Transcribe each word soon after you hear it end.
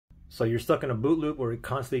So you're stuck in a boot loop where it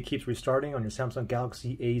constantly keeps restarting on your Samsung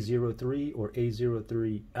Galaxy A03 or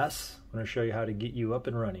A03s. I'm going to show you how to get you up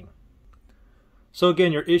and running. So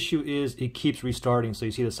again, your issue is it keeps restarting. So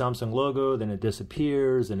you see the Samsung logo, then it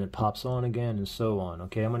disappears, and it pops on again, and so on.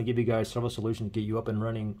 Okay, I'm going to give you guys several solutions to get you up and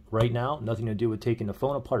running right now. Nothing to do with taking the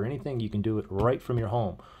phone apart or anything. You can do it right from your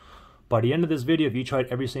home. By the end of this video, if you tried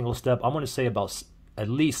every single step, I'm going to say about at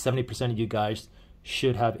least 70% of you guys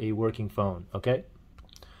should have a working phone. Okay.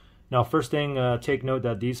 Now, first thing, take note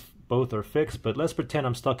that these both are fixed, but let's pretend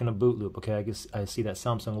I'm stuck in a boot loop, okay? I see that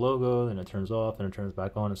Samsung logo, and it turns off, and it turns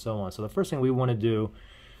back on, and so on. So the first thing we want to do,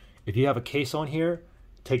 if you have a case on here,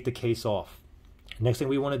 take the case off. Next thing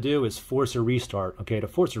we want to do is force a restart, okay? To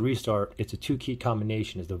force a restart, it's a two-key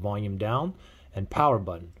combination. It's the volume down and power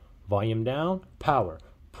button. Volume down, power.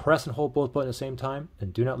 Press and hold both buttons at the same time,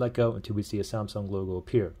 and do not let go until we see a Samsung logo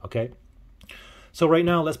appear, okay? So right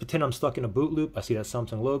now, let's pretend I'm stuck in a boot loop. I see that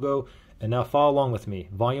Samsung logo, and now follow along with me.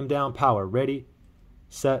 Volume down, power, ready,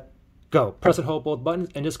 set, go. Press and hold both buttons,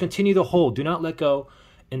 and just continue to hold. Do not let go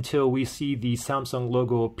until we see the Samsung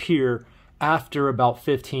logo appear after about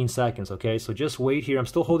 15 seconds, okay? So just wait here. I'm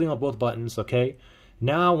still holding on both buttons, okay?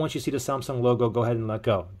 Now, once you see the Samsung logo, go ahead and let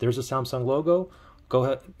go. There's a Samsung logo. Go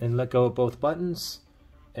ahead and let go of both buttons,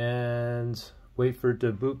 and wait for it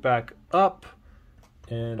to boot back up,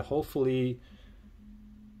 and hopefully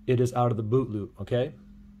it is out of the boot loop, okay?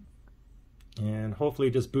 And hopefully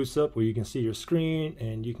it just boots up where you can see your screen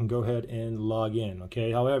and you can go ahead and log in,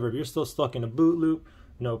 okay? However, if you're still stuck in a boot loop,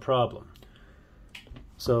 no problem.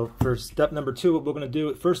 So for step number 2, what we're gonna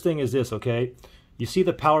do, first thing is this, okay? You see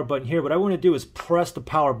the power button here. What I wanna do is press the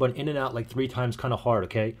power button in and out like 3 times kind of hard,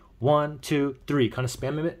 okay? 1, 2, 3, kind of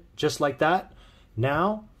spamming it just like that.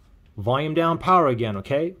 Now, volume down, power again,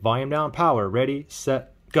 okay? Volume down, power, ready,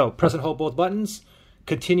 set, go. Press and hold both buttons.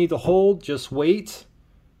 Continue to hold, just wait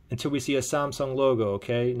until we see a Samsung logo,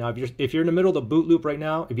 okay? Now, if you're in the middle of the boot loop right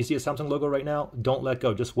now, if you see a Samsung logo right now, don't let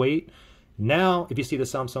go, just wait. Now, if you see the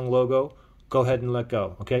Samsung logo, go ahead and let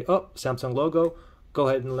go, okay? Oh, Samsung logo, go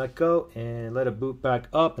ahead and let go and let it boot back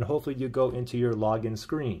up, and hopefully you go into your login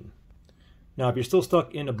screen. Now, if you're still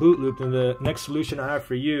stuck in a boot loop, then the next solution I have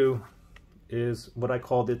for you is what I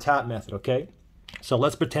call the tap method, okay? So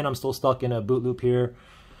let's pretend I'm still stuck in a boot loop here.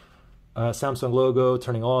 Samsung logo,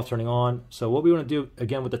 turning off, turning on. So what we want to do,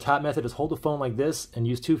 again, with the tap method is hold the phone like this and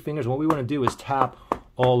use 2 fingers. What we want to do is tap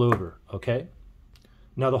all over, okay?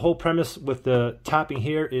 Now, the whole premise with the tapping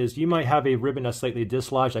here is you might have a ribbon that's slightly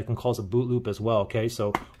dislodged that can cause a boot loop as well, okay?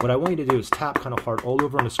 So what I want you to do is tap kind of hard all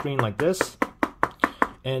over on the screen like this.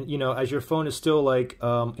 And, you know, as your phone is still like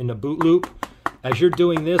in the boot loop, as you're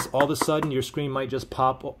doing this, all of a sudden your screen might just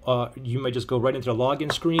pop, you might just go right into the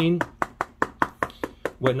login screen,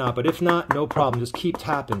 whatnot. But if not, no problem. Just keep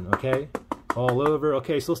tapping, okay? All over.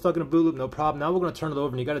 Okay, still stuck in a boot loop, no problem. Now we're going to turn it over,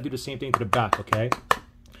 and you got to do the same thing to the back, okay?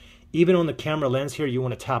 Even on the camera lens here, you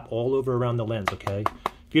want to tap all over around the lens, okay?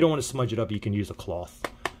 If you don't want to smudge it up, you can use a cloth.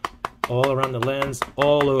 All around the lens,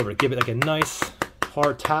 all over. Give it like a nice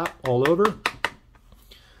hard tap all over.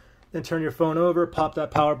 Then turn your phone over, pop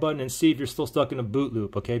that power button, and see if you're still stuck in a boot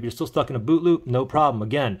loop, okay? If you're still stuck in a boot loop, no problem.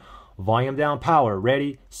 Again, volume down, power,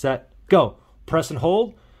 ready, set, go. Press and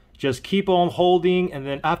hold. Just keep on holding, and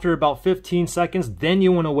then after about 15 seconds, then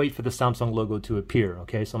you want to wait for the Samsung logo to appear,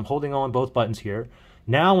 okay? So I'm holding on both buttons here.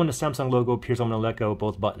 Now when the Samsung logo appears, I'm going to let go of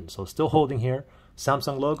both buttons. So still holding here,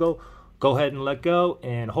 Samsung logo, go ahead and let go,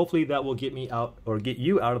 and hopefully that will get me out, or get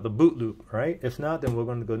you out of the boot loop, right? If not, then we're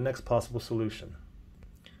going to go to the next possible solution.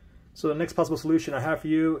 So the next possible solution I have for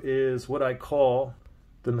you is what I call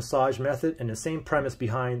the massage method, and the same premise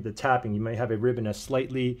behind the tapping. You may have a ribbon that's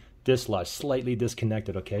slightly dislodged, slightly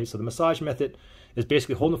disconnected, okay? So the massage method is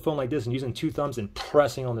basically holding the phone like this and using 2 thumbs and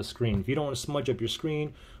pressing on the screen. If you don't want to smudge up your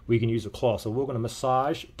screen, we can use a cloth. So we're going to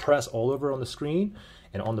massage, press all over on the screen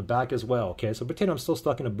and on the back as well, okay? So pretend I'm still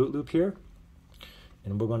stuck in a boot loop here,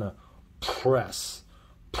 and we're going to press,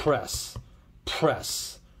 press,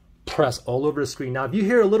 press, press all over the screen. Now, if you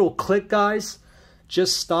hear a little click, guys,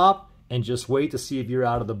 just stop and just wait to see if you're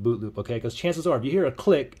out of the boot loop, okay? Because chances are, if you hear a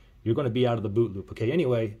click, you're going to be out of the boot loop, okay?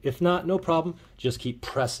 Anyway, if not, no problem. Just keep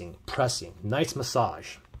pressing, pressing. Nice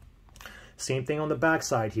massage. Same thing on the back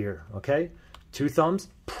side here, okay? 2 thumbs,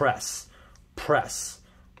 press, press,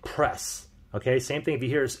 press, okay? Same thing if you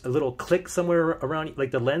hear a little click somewhere around,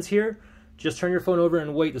 like the lens here, just turn your phone over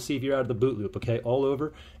and wait to see if you're out of the boot loop, okay? All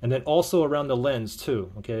over. And then also around the lens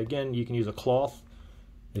too, okay? Again, you can use a cloth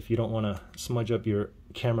if you don't want to smudge up your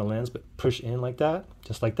camera lens, but push in like that,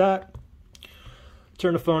 just like that.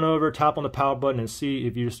 Turn the phone over, tap on the power button, and see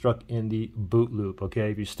if you're stuck in the boot loop, okay?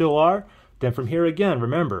 If you still are, then from here again,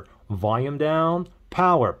 remember, volume down,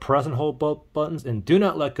 power, press and hold both buttons, and do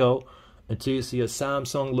not let go until you see a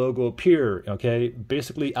Samsung logo appear, okay?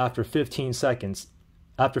 Basically after 15 seconds.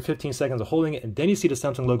 After 15 seconds of holding it, and then you see the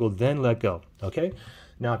Samsung logo, then let go, okay?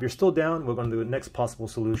 Now, if you're still down, we're going to do the next possible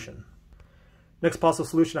solution. Next possible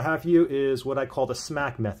solution I have for you is what I call the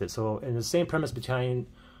smack method. So in the same premise between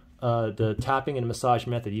the tapping and the massage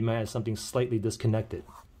method, you might have something slightly disconnected.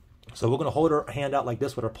 So we're going to hold our hand out like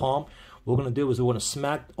this with our palm. What we're going to do is we're going to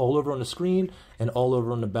smack all over on the screen and all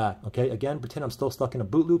over on the back. Okay, again, pretend I'm still stuck in a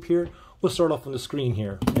boot loop here. We'll start off on the screen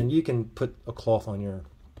here. And you can put a cloth on your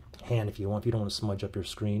hand if you want, if you don't want to smudge up your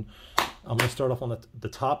screen. I'm going to start off on the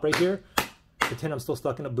top right here. Pretend I'm still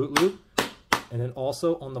stuck in a boot loop. And then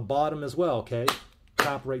also on the bottom as well, okay?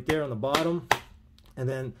 Tap right there on the bottom. And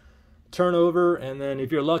then turn over, and then if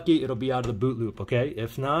you're lucky, it'll be out of the boot loop, okay?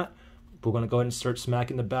 If not, we're going to go ahead and start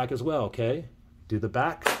smacking the back as well, okay? Do the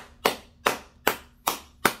back.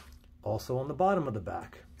 Also on the bottom of the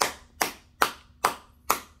back.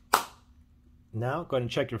 Now, go ahead and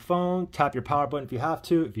check your phone, tap your power button if you have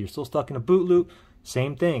to. If you're still stuck in a boot loop,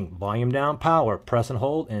 same thing. Volume down, power, press and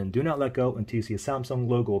hold, and do not let go until you see a Samsung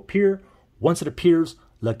logo appear. Once it appears,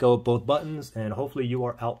 let go of both buttons, and hopefully you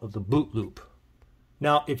are out of the boot loop.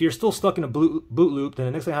 Now, if you're still stuck in a boot loop, then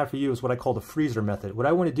the next thing I have for you is what I call the freezer method. What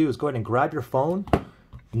I want to do is go ahead and grab your phone,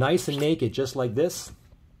 nice and naked, just like this,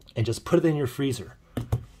 and just put it in your freezer.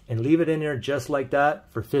 And leave it in there just like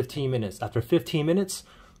that for 15 minutes. After 15 minutes,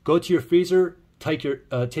 go to your freezer, take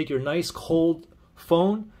your nice cold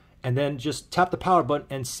phone, and then just tap the power button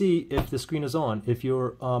and see if the screen is on, if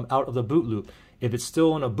you're out of the boot loop. If it's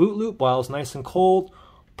still in a boot loop while it's nice and cold,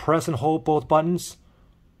 press and hold both buttons.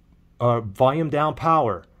 Volume down,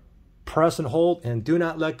 power, press and hold, and do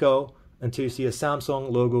not let go until you see a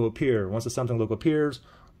Samsung logo appear. Once the Samsung logo appears,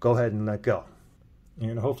 go ahead and let go.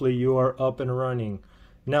 And hopefully you are up and running.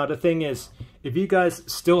 Now the thing is, if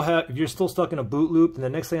you're still stuck in a boot loop, then the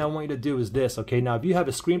next thing I want you to do is this, okay? Now if you have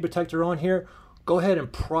a screen protector on here, go ahead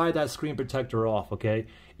and pry that screen protector off, okay?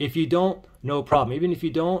 If you don't, no problem. Even if you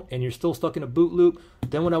don't and you're still stuck in a boot loop,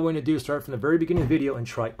 then what I want you to do is start from the very beginning of the video and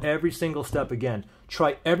try every single step again.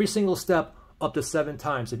 Try every single step up to 7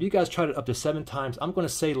 times. If you guys tried it up to 7 times, I'm going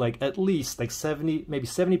to say like at least like 70, maybe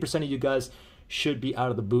 70% of you guys should be out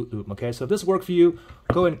of the boot loop, okay? So if this worked for you,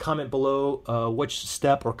 go ahead and comment below which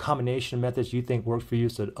step or combination methods you think worked for you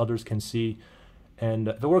so that others can see. And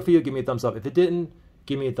if it worked for you, give me a thumbs up. If it didn't,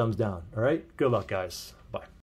 give me a thumbs down, all right? Good luck, guys. Bye.